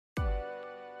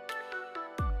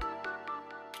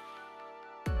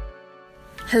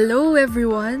Hello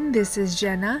everyone, this is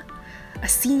Jenna, a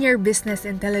senior business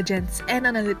intelligence and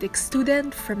analytics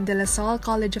student from De La Salle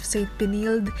College of St.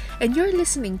 Benilde, and you're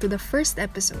listening to the first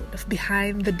episode of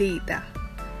Behind the Data.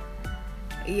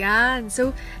 Ayan,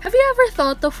 so have you ever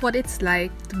thought of what it's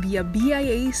like to be a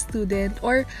BIA student,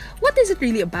 or what is it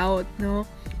really about, no?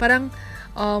 Parang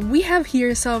we have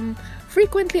here some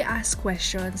frequently asked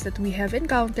questions that we have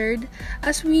encountered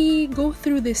as we go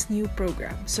through this new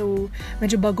program. So,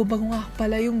 medyo bago-bago nga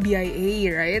pala yung BIA,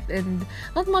 right? And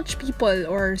not much people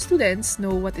or students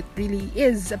know what it really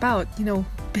is about,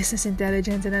 business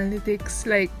intelligence and analytics.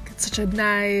 Like, it's such a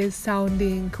nice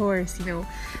sounding course,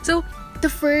 So,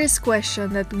 the first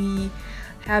question that we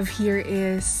have here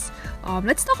is,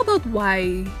 let's talk about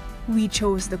why we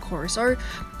chose the course, or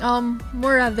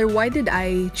more rather, why did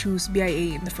I choose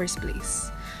BIA in the first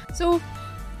place? So,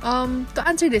 to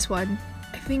answer this one,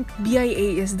 I think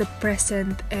BIA is the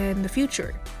present and the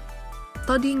future.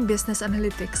 Studying business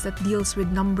analytics that deals with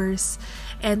numbers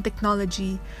and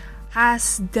technology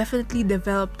has definitely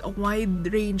developed a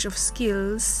wide range of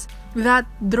skills that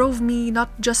drove me not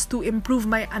just to improve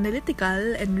my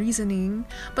analytical and reasoning,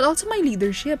 but also my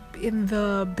leadership in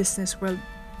the business world.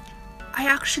 I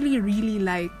actually really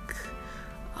like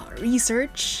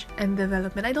research and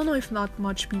development. I don't know if not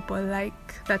much people like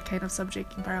that kind of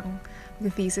subject, parang the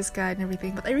thesis ka and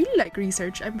everything, but I really like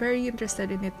research. I'm very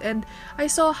interested in it, and I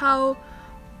saw how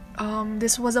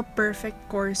this was a perfect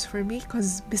course for me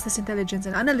because business intelligence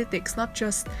and analytics not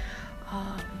just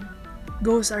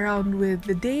goes around with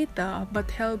the data, but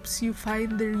helps you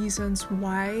find the reasons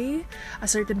why a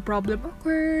certain problem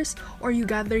occurs, or you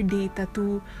gather data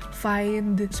to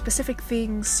find specific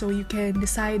things so you can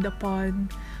decide upon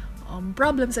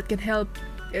problems that can help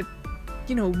it,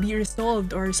 be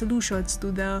resolved, or solutions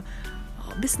to the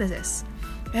businesses.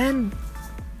 And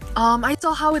I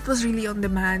saw how it was really on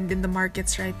demand in the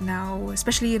markets right now,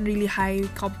 especially in really high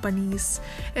companies,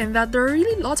 and that there are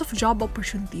really lots of job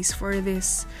opportunities for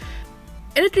this.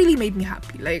 And it really made me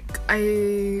happy. Like,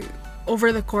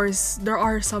 over the course, there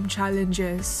are some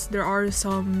challenges. There are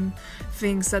some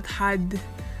things that had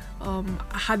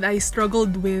I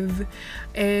struggled with.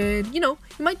 And, you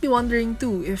might be wondering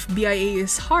too if BIA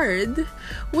is hard,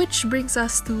 which brings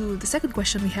us to the second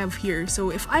question we have here.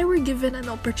 So, if I were given an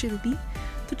opportunity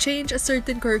to change a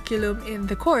certain curriculum in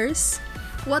the course,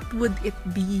 what would it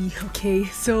be? Okay,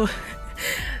 so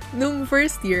nung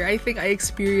first year, I think I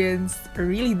experienced a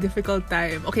really difficult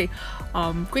time. Okay,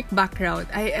 quick background.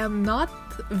 I am not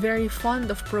very fond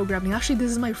of programming. Actually,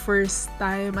 this is my first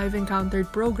time I've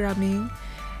encountered programming.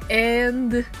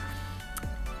 And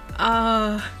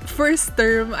first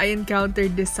term, I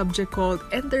encountered this subject called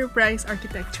enterprise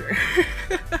architecture.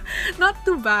 Not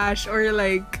to bash or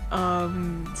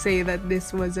say that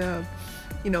this was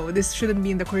this shouldn't be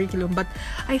in the curriculum, but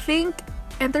I think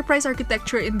enterprise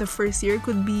architecture in the first year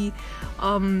could be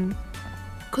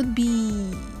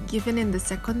given in the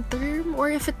second term, or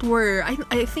if it were,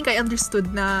 I think I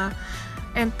understood na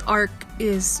Ent-Arch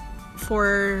is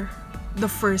for the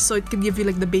first, so it can give you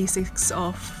the basics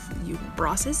of yung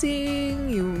processing,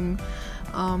 yung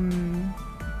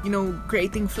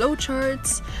creating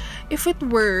flowcharts. If it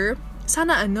were,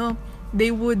 sana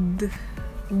they would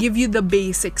give you the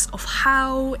basics of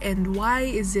how and why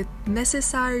is it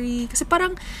necessary. Kasi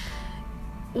parang,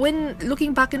 when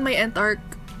looking back in my Ent-Arch,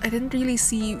 I didn't really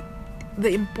see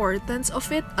the importance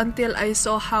of it until I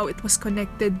saw how it was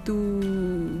connected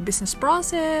to business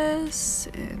process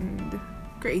and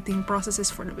creating processes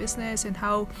for the business, and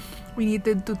how we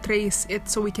needed to trace it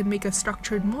so we can make a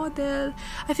structured model.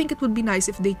 I think it would be nice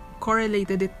if they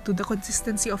correlated it to the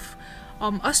consistency of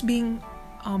us being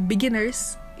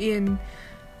beginners in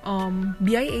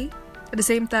BIA, at the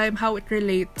same time how it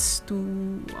relates to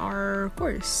our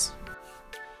course.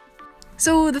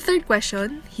 So the third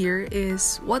question here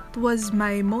is, what was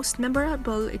my most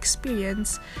memorable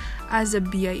experience as a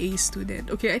BIA student?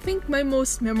 Okay, I think my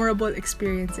most memorable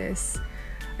experiences,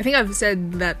 I think I've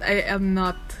said that I am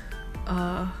not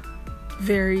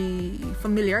very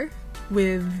familiar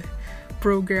with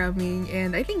programming,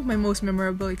 and I think my most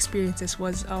memorable experiences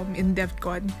was in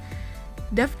DevCon,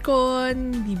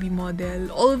 DB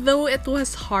model. Although it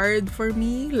was hard for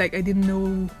me, I didn't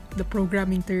know the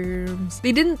programming terms.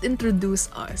 They didn't introduce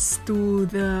us to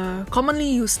the commonly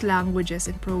used languages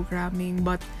in programming,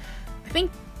 but I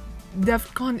think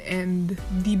DevCon and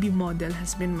DB model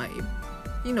has been my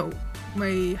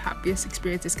happiest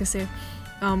experiences, kasi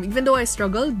even though I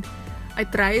struggled, I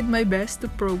tried my best to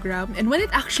program, and when it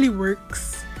actually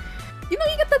works, you know,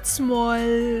 you get that small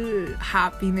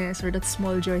happiness or that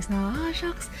small joys na,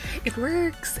 shucks, it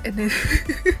works. And then,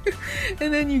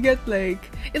 and then you get like,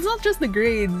 it's not just the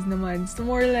grades naman, it's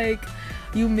more like,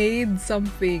 you made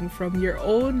something from your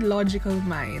own logical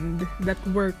mind that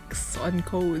works on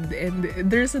code, and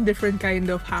there's a different kind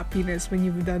of happiness when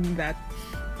you've done that.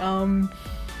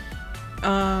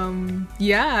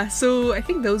 Yeah, so I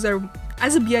think those are,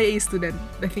 as a BIA student,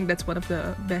 I think that's one of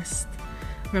the best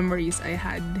memories I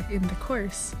had in the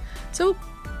course. So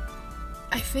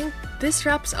I think this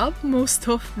wraps up most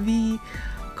of the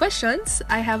questions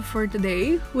I have for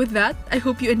today. With that, I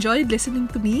hope you enjoyed listening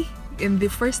to me in the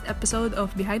first episode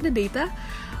of Behind the Data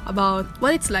about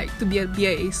what it's like to be a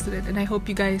BIA student, and I hope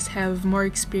you guys have more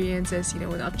experiences, you know,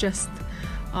 not just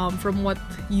from what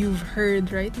you've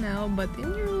heard right now, but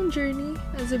in your own journey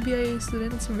as a BIA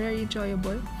student. It's very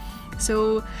enjoyable.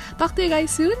 So talk to you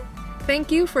guys soon.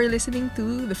 Thank you for listening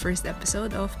to the first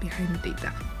episode of Behind the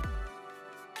Data.